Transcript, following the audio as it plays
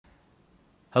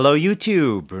Hello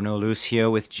YouTube, Bruno Luce here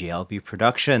with GLB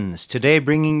Productions. Today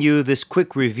bringing you this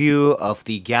quick review of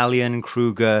the Gallien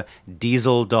Krueger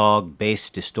Diesel Dawg bass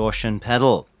distortion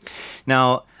pedal.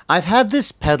 Now, I've had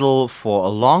this pedal for a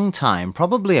long time,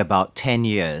 probably about 10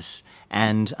 years,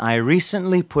 and I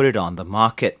recently put it on the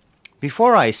market.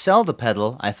 Before I sell the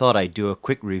pedal, I thought I'd do a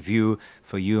quick review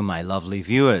for you, my lovely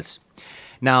viewers.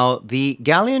 Now, the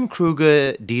Gallien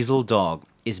Krueger Diesel Dawg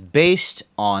is based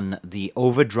on the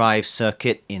overdrive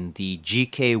circuit in the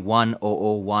GK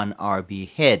 1001 RB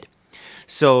head.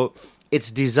 So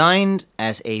it's designed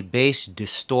as a bass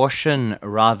distortion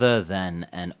rather than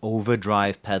an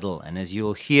overdrive pedal. And as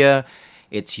you'll hear,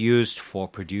 it's used for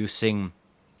producing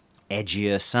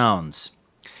edgier sounds.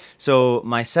 So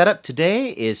my setup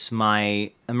today is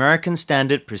my American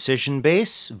Standard Precision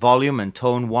bass, volume and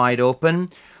tone wide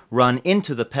open, run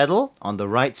into the pedal on the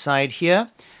right side here.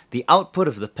 The output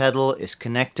of the pedal is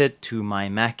connected to my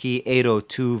Mackie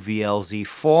 802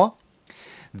 VLZ4.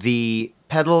 The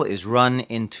pedal is run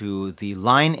into the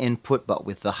line input but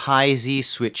with the high Z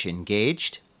switch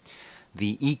engaged.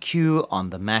 The EQ on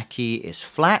the Mackie is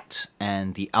flat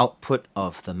and the output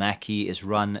of the Mackie is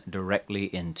run directly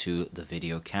into the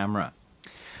video camera.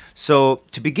 So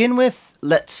to begin with,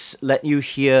 let's let you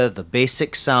hear the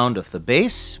basic sound of the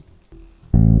bass.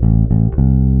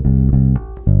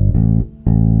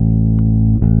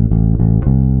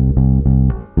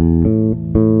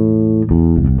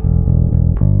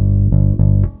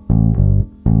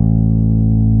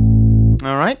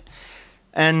 Alright,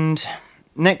 and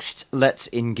next let's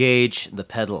engage the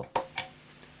pedal.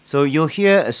 So you'll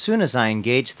hear as soon as I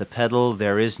engage the pedal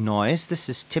there is noise. This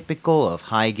is typical of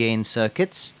high gain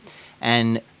circuits,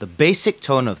 and the basic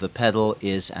tone of the pedal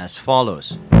is as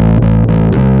follows.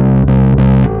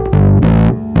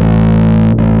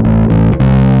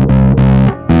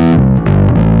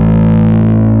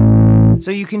 So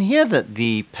you can hear that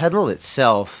the pedal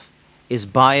itself is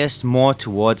biased more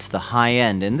towards the high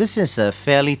end, and this is a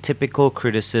fairly typical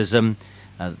criticism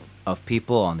of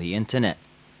people on the internet.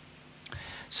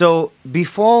 So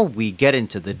before we get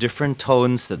into the different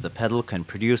tones that the pedal can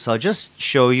produce, I'll just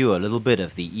show you a little bit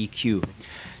of the EQ.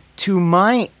 To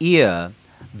my ear,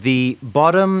 the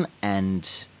bottom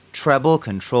and treble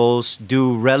controls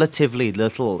do relatively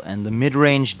little and the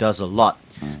mid-range does a lot.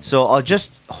 So I'll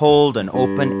just hold an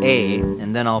open A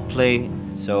and then I'll play.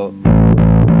 So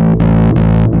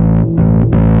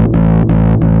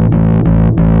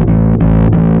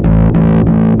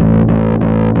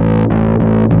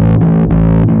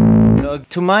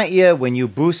to my ear, when you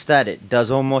boost that, it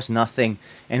does almost nothing.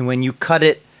 And when you cut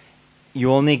it, you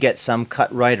only get some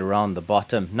cut right around the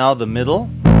bottom. Now the middle.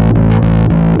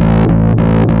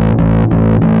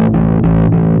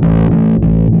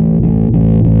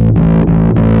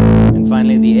 And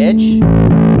finally the edge.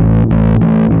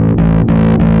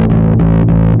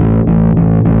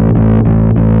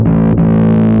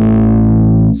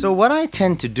 So what I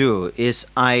tend to do is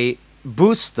I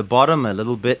boost the bottom a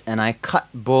little bit and I cut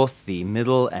both the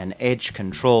middle and edge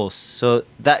controls, so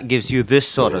that gives you this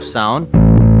sort of sound.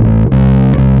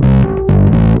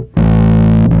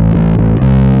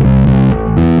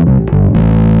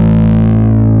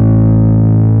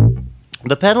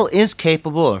 The pedal is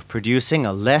capable of producing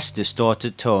a less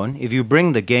distorted tone. If you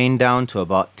bring the gain down to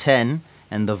about 10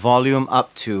 and the volume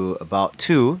up to about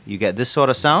 2, you get this sort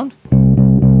of sound.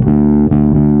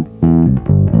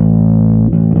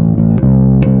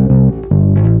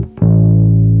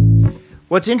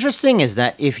 What's interesting is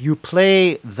that if you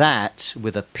play that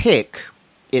with a pick,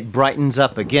 it brightens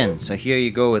up again. So here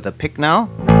you go with a pick now.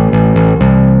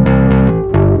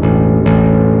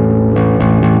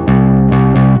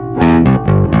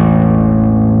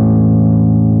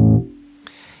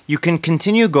 You can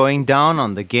continue going down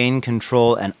on the gain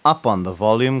control and up on the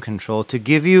volume control to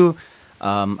give you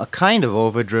a kind of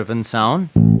overdriven sound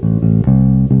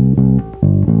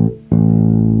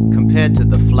compared to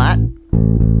the flat.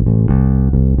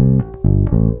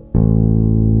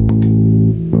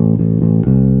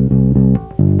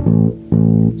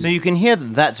 So you can hear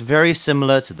that that's very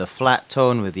similar to the flat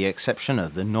tone with the exception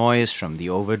of the noise from the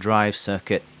overdrive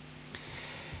circuit.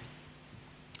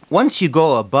 Once you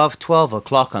go above 12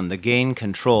 o'clock on the gain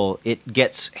control, it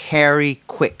gets hairy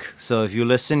quick. So if you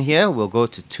listen here, we'll go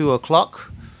to 2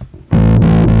 o'clock.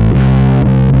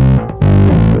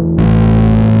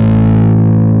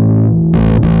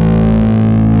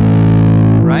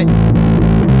 Right?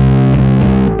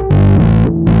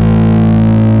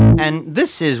 And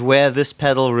this is where this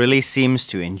pedal really seems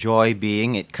to enjoy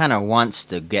being. It kind of wants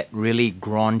to get really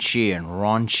graunchy and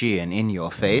raunchy and in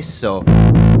your face. So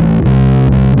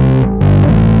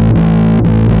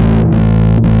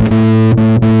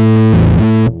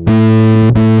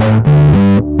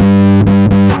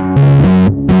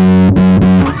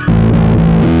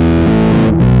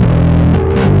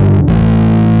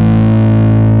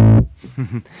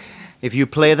If you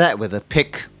play that with a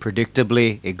pick,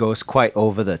 predictably, it goes quite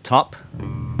over the top.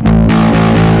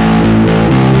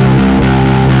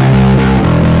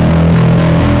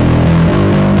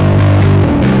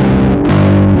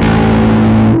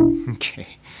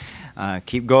 Okay,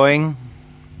 keep going.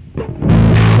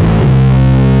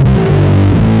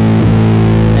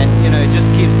 And, you know, it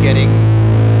just keeps getting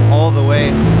all the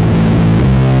way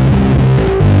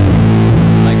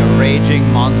like a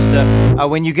raging monster.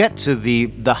 When you get to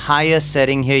the higher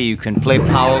setting here, you can play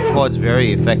power chords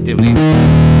very effectively.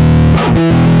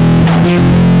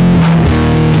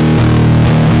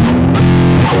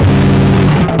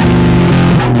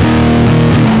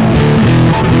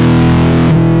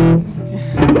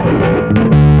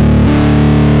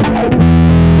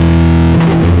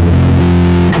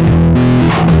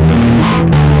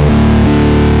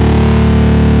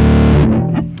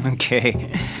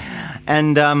 Okay,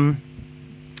 and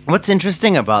what's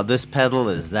interesting about this pedal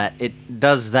is that it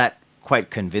does that quite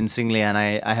convincingly, and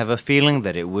I have a feeling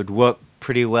that it would work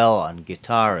pretty well on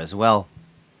guitar as well.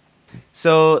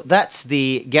 So that's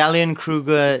the Gallien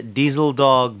Krueger Diesel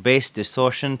Dawg bass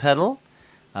distortion pedal.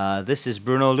 This is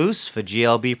Bruno Luce for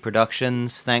GLB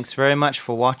Productions. Thanks very much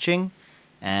for watching,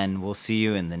 and we'll see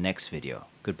you in the next video.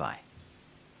 Goodbye.